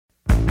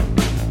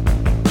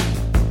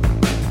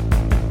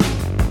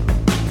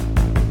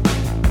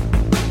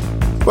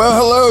Well,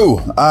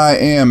 hello. I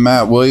am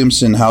Matt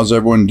Williamson. How's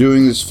everyone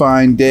doing this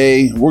fine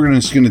day? We're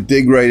just going to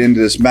dig right into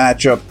this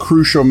matchup,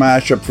 crucial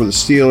matchup for the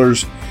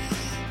Steelers.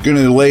 Going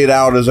to lay it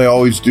out as I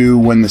always do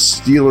when the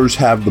Steelers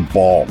have the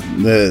ball.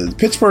 The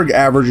Pittsburgh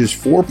averages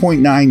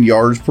 4.9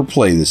 yards per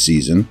play this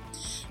season,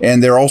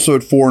 and they're also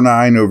at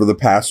 4.9 over the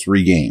past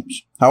 3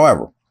 games.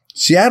 However,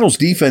 Seattle's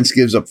defense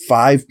gives up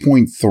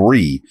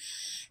 5.3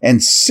 and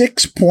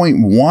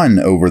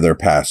 6.1 over their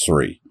past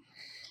 3.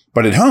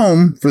 But at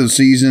home for the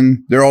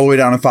season, they're all the way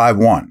down to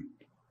 5-1.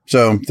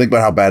 So think about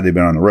how bad they've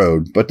been on the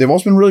road, but they've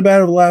also been really bad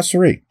over the last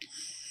 3.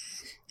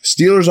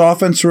 Steelers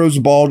offense throws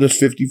the ball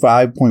just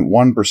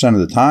 55.1% of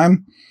the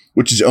time,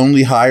 which is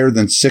only higher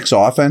than 6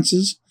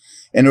 offenses.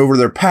 And over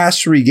their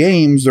past 3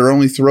 games, they're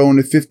only throwing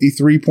at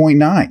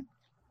 53.9.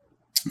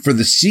 For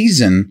the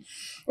season,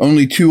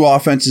 only 2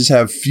 offenses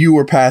have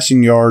fewer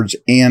passing yards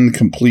and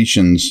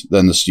completions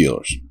than the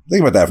Steelers. Think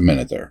about that for a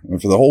minute there.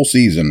 For the whole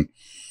season,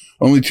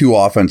 only 2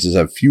 offenses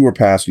have fewer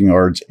passing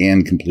yards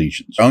and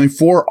completions. Only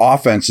 4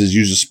 offenses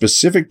use a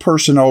specific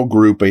personnel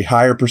group a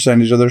higher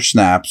percentage of their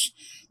snaps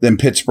than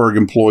Pittsburgh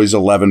employs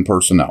 11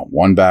 personnel,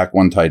 1 back,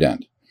 1 tight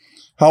end.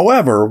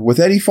 However, with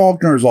Eddie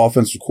Faulkner as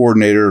offensive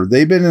coordinator,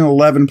 they've been in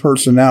 11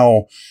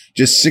 personnel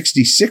just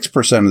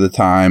 66% of the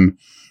time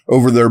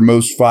over their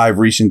most 5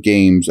 recent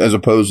games, as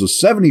opposed to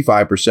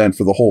 75%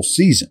 for the whole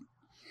season.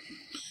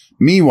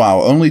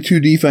 Meanwhile, only 2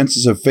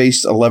 defenses have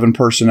faced 11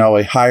 personnel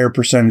a higher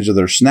percentage of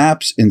their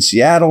snaps in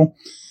Seattle.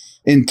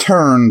 In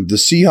turn, the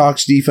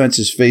Seahawks defense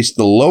has faced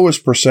the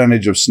lowest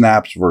percentage of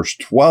snaps versus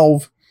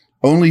 12.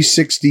 Only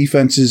 6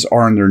 defenses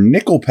are in their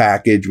nickel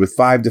package with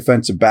 5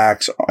 defensive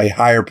backs a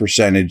higher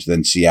percentage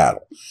than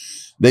Seattle.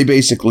 They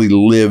basically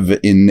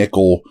live in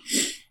nickel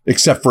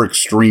except for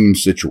extreme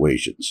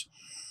situations.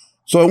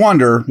 So I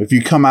wonder if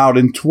you come out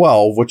in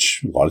 12,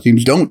 which a lot of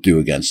teams don't do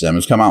against them,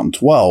 is come out in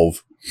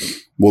 12,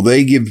 will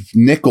they give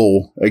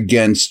nickel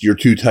against your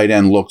 2 tight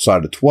end looks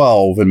out of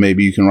 12, and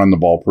maybe you can run the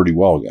ball pretty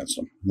well against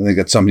them? I think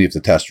that's something you have to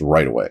test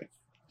right away.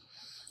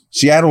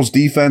 Seattle's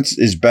defense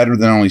is better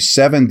than only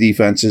 7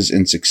 defenses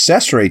in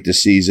success rate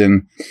this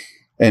season,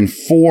 and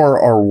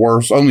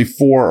only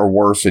 4 are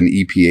worse in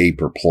EPA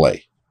per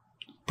play.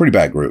 Pretty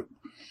bad group.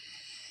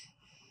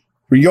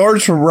 For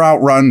yards from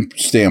route run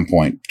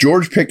standpoint,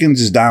 George Pickens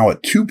is now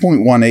at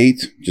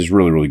 2.18, which is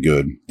really, really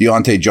good.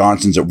 Deontay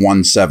Johnson's at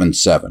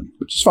 1.77,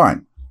 which is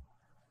fine.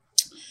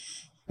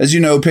 As you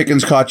know,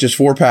 Pickens caught just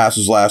 4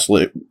 passes last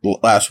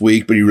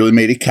week, but he really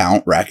made it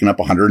count, racking up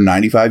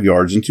 195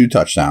 yards and 2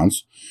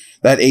 touchdowns.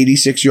 That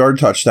 86-yard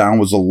touchdown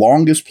was the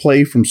longest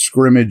play from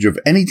scrimmage of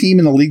any team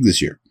in the league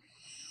this year.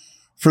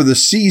 For the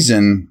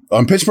season,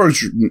 on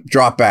Pittsburgh's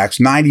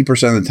dropbacks,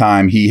 90% of the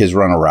time he has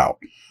run a route.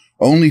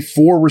 Only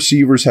 4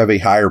 receivers have a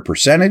higher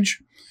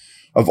percentage.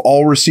 Of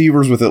all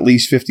receivers with at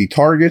least 50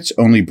 targets,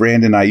 only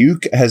Brandon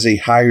Ayuk has a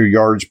higher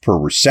yards per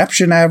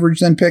reception average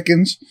than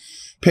Pickens.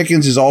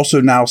 Pickens is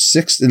also now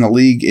 6th in the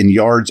league in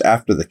yards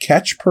after the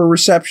catch per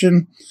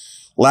reception.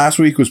 Last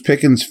week was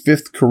Pickens'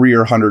 5th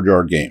career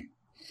 100-yard game.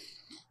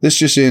 This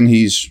just in,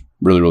 he's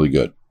really, really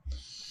good.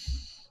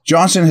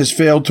 Johnson has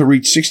failed to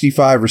reach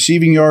 65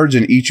 receiving yards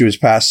in each of his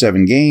past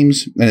 7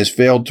 games and has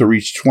failed to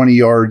reach 20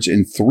 yards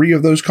in 3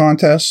 of those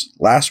contests.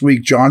 Last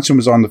week, Johnson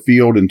was on the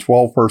field in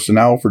 12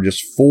 personnel for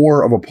just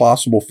 4 of a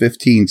possible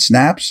 15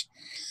 snaps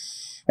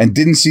and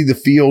didn't see the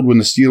field when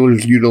the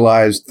Steelers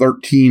utilized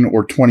 13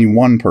 or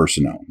 21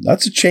 personnel.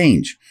 That's a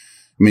change.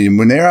 I mean,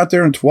 when they're out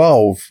there in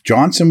 12,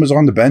 Johnson was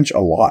on the bench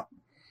a lot.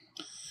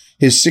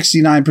 His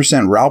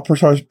 69% route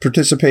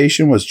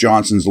participation was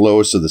Johnson's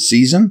lowest of the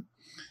season.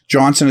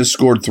 Johnson has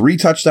scored 3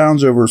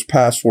 touchdowns over his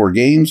past 4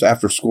 games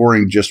after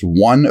scoring just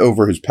 1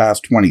 over his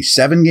past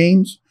 27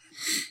 games.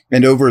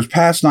 And over his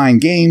past 9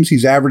 games,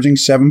 he's averaging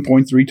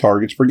 7.3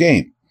 targets per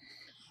game.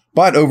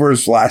 But over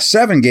his last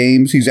 7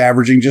 games, he's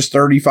averaging just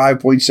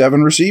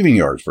 35.7 receiving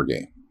yards per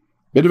game.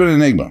 Bit of an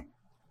enigma.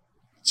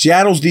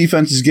 Seattle's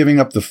defense is giving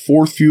up the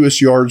 4th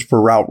fewest yards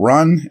per route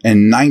run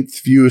and 9th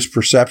fewest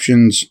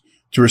perceptions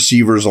to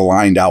receivers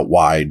aligned out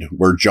wide,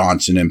 where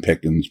Johnson and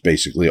Pickens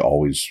basically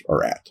always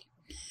are at.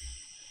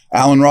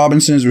 Allen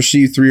Robinson has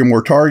received 3 or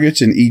more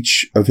targets in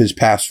each of his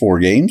past 4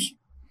 games.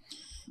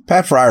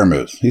 Pat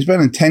Freiermuth, he's been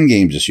in 10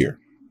 games this year.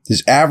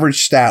 His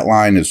average stat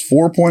line is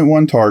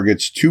 4.1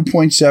 targets,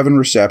 2.7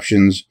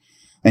 receptions,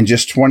 and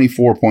just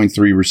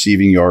 24.3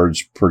 receiving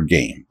yards per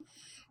game.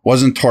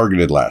 Wasn't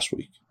targeted last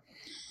week.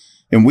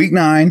 In week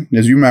 9,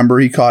 as you remember,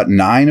 he caught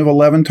 9 of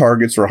 11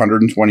 targets for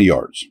 120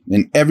 yards.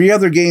 In every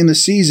other game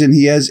this season,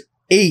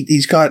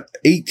 he's caught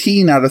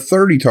 18 out of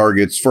 30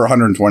 targets for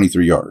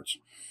 123 yards.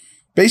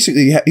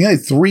 Basically, he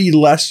had 3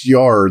 less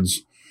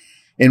yards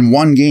in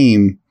one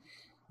game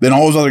than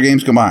all those other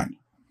games combined.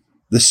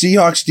 The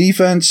Seahawks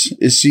defense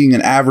is seeing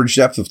an average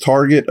depth of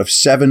target of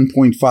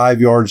 7.5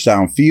 yards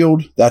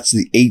downfield. That's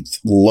the 8th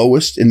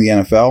lowest in the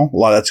NFL. A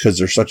lot of that's because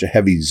they're such a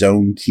heavy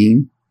zone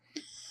team.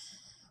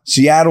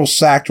 Seattle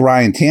sacked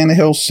Ryan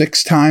Tannehill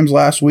 6 times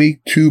last week,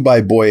 2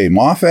 by Boye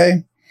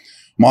Mafe.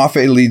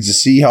 Mafe leads the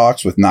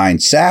Seahawks with 9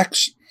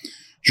 sacks.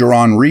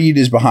 Jerron Reed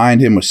is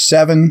behind him with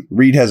 7.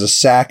 Reed has a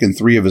sack in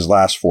 3 of his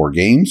last 4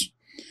 games.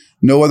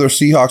 No other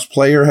Seahawks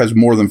player has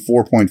more than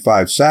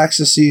 4.5 sacks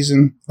this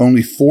season.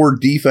 Only 4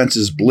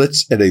 defenses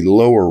blitz at a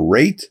lower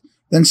rate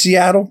than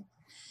Seattle.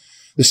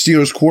 The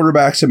Steelers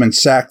quarterbacks have been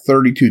sacked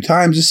 32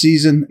 times this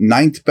season,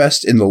 9th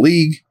best in the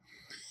league.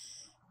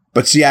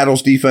 But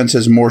Seattle's defense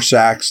has more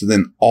sacks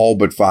than all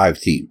but 5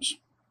 teams.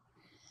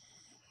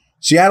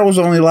 Seattle has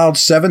only allowed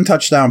 7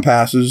 touchdown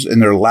passes in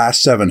their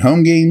last 7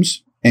 home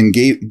games and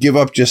give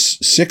up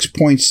just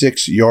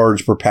 6.6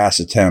 yards per pass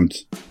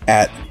attempt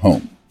at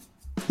home.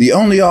 The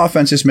only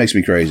offense, this makes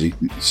me crazy,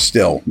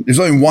 still, there's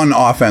only one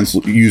offense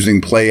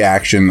using play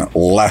action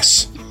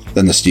less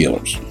than the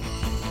Steelers,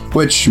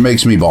 which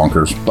makes me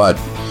bonkers, but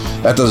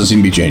that doesn't seem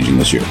to be changing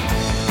this year.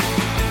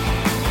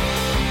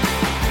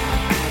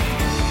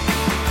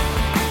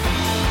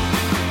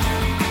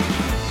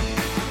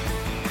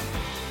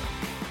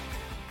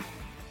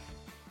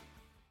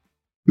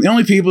 The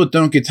only people that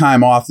don't get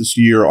time off this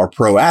year are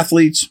pro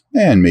athletes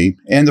and me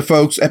and the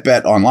folks at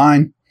Bet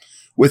Online.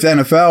 With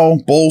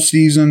NFL, bowl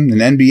season, and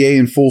NBA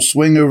in full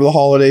swing over the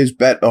holidays,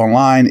 Bet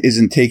Online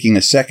isn't taking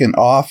a second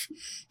off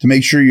to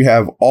make sure you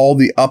have all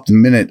the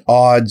up-to-minute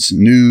odds,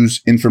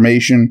 news,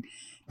 information.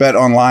 Bet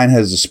Online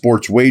has the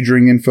sports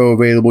wagering info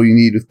available you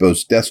need with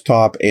both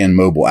desktop and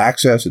mobile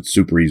access. It's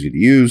super easy to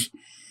use.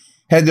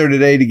 Head there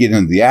today to get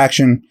into the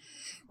action.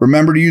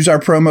 Remember to use our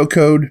promo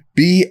code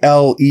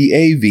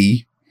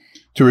BLEAV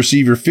to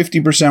receive your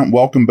 50%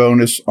 welcome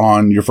bonus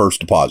on your first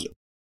deposit.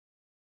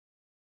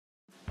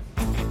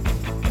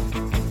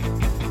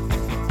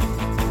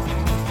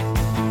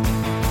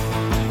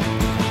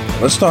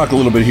 Let's talk a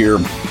little bit here,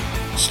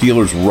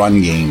 Steelers'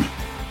 run game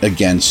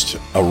against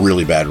a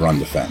really bad run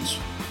defense.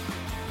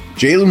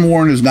 Jaylen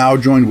Warren has now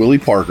joined Willie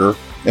Parker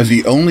as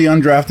the only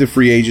undrafted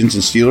free agents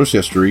in Steelers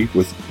history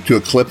to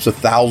eclipse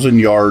 1,000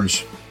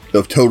 yards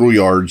of total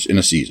yards in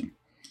a season.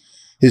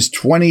 His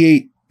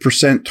 28%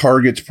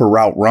 targets per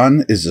route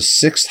run is the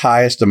 6th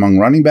highest among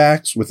running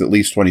backs with at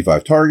least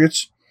 25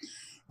 targets.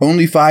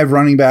 Only 5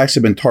 running backs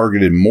have been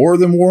targeted more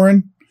than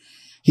Warren.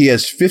 He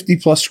has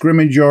 50-plus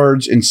scrimmage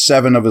yards in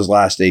 7 of his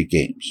last 8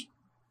 games.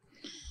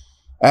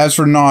 As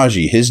for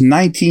Najee, his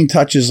 19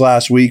 touches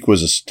last week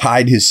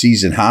tied his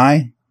season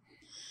high.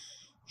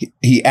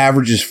 He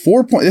averages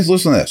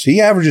listen to this.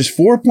 He averages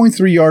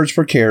 4.3 yards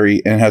per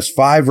carry and has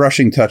 5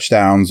 rushing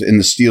touchdowns in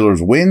the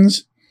Steelers'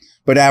 wins,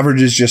 but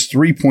averages just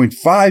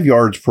 3.5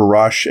 yards per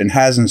rush and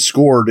hasn't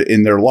scored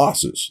in their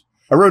losses.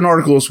 I wrote an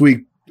article this week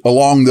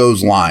along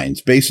those lines.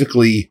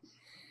 Basically,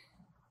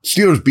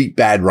 Steelers beat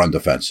bad run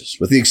defenses.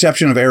 With the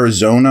exception of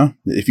Arizona,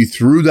 if you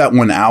threw that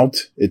one out,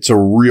 it's a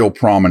real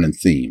prominent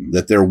theme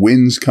that their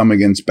wins come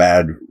against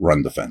bad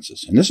run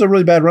defenses. And this is a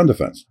really bad run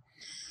defense.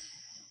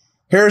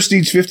 Harris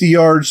needs 50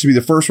 yards to be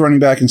the first running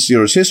back in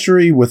Steelers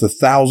history with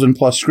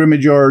 1,000-plus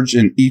scrimmage yards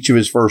in each of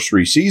his first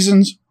 3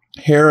 seasons.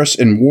 Harris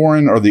and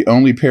Warren are the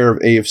only pair of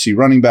AFC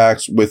running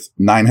backs with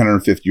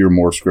 950 or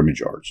more scrimmage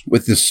yards.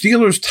 With the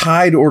Steelers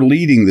tied or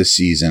leading this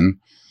season,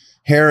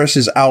 Harris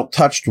has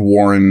outtouched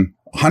Warren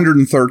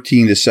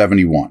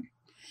 113-71.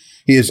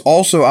 He has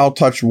also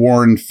outtouched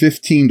Warren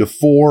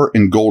 15-4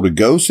 in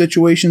goal-to-go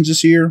situations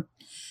this year.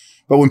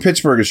 But when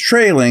Pittsburgh is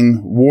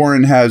trailing,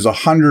 Warren has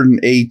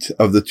 108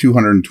 of the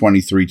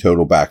 223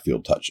 total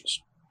backfield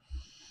touches.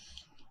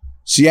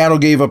 Seattle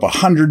gave up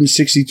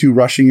 162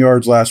 rushing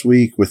yards last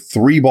week, with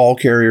 3 ball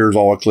carriers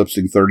all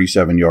eclipsing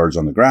 37 yards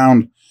on the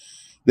ground.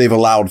 They've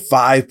allowed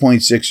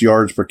 5.6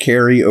 yards per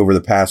carry over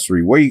the past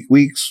 3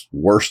 weeks,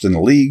 worst in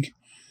the league.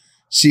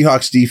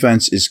 Seahawks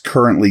defense is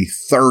currently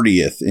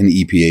 30th in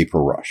EPA per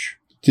rush.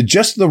 To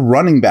just the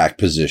running back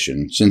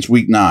position since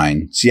week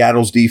 9,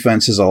 Seattle's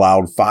defense has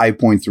allowed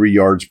 5.3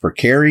 yards per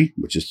carry,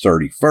 which is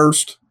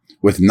 31st,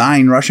 with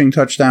 9 rushing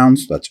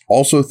touchdowns. That's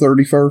also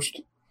 31st.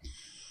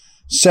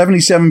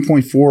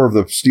 77.4 of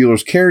the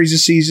Steelers' carries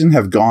this season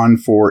have gone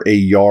for a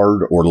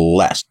yard or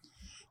less.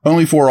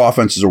 Only 4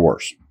 offenses are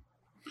worse.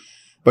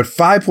 But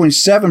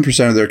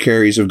 5.7% of their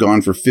carries have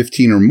gone for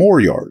 15 or more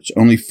yards.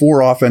 Only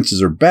 4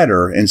 offenses are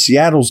better, and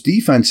Seattle's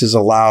defense has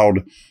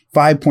allowed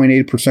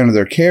 5.8% of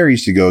their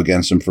carries to go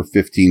against them for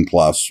 15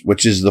 plus,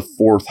 which is the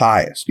 4th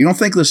highest. You don't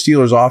think the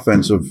Steelers'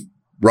 offensive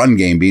run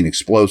game being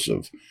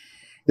explosive.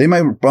 They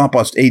might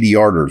bust 80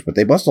 yarders, but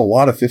they bust a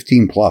lot of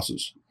 15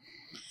 pluses.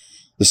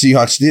 The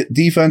Seahawks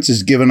defense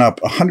has given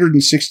up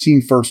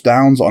 116 first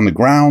downs on the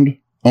ground.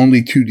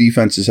 Only 2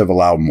 defenses have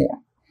allowed more.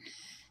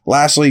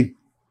 Lastly,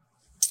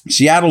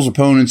 Seattle's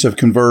opponents have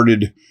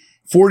converted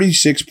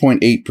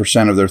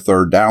 46.8% of their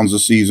third downs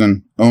this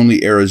season.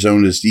 Only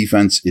Arizona's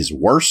defense is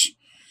worse.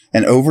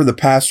 And over the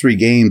past 3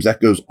 games,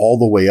 that goes all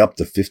the way up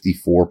to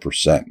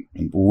 54%.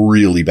 And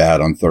really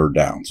bad on third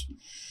downs.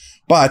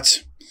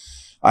 But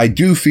I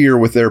do fear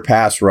with their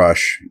pass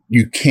rush,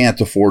 you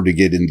can't afford to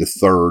get into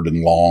third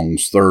and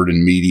longs, third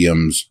and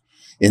mediums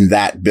in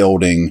that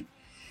building.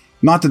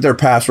 Not that their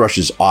pass rush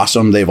is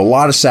awesome. They have a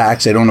lot of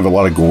sacks. They don't have a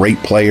lot of great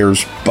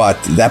players,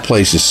 but that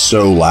place is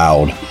so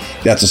loud.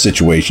 That's a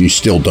situation you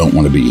still don't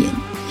want to be in.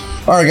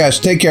 All right, guys,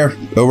 take care.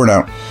 Over and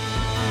out.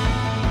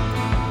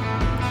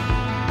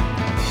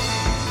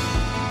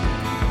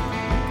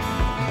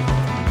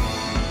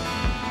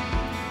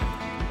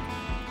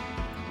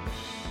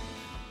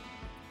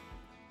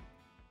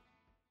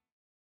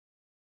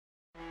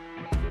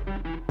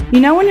 You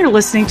know when you're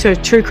listening to a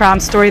true crime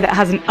story that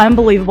has an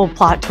unbelievable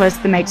plot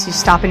twist that makes you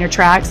stop in your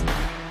tracks?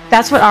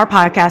 That's what our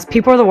podcast,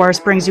 People Are the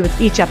Worst, brings you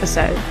with each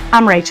episode.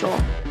 I'm Rachel.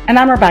 And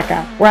I'm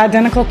Rebecca. We're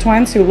identical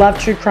twins who love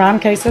true crime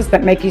cases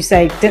that make you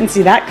say, didn't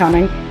see that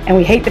coming, and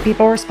we hate the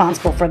people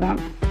responsible for them.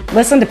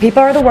 Listen to People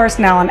Are the Worst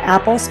now on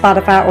Apple,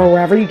 Spotify, or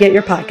wherever you get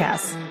your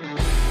podcasts.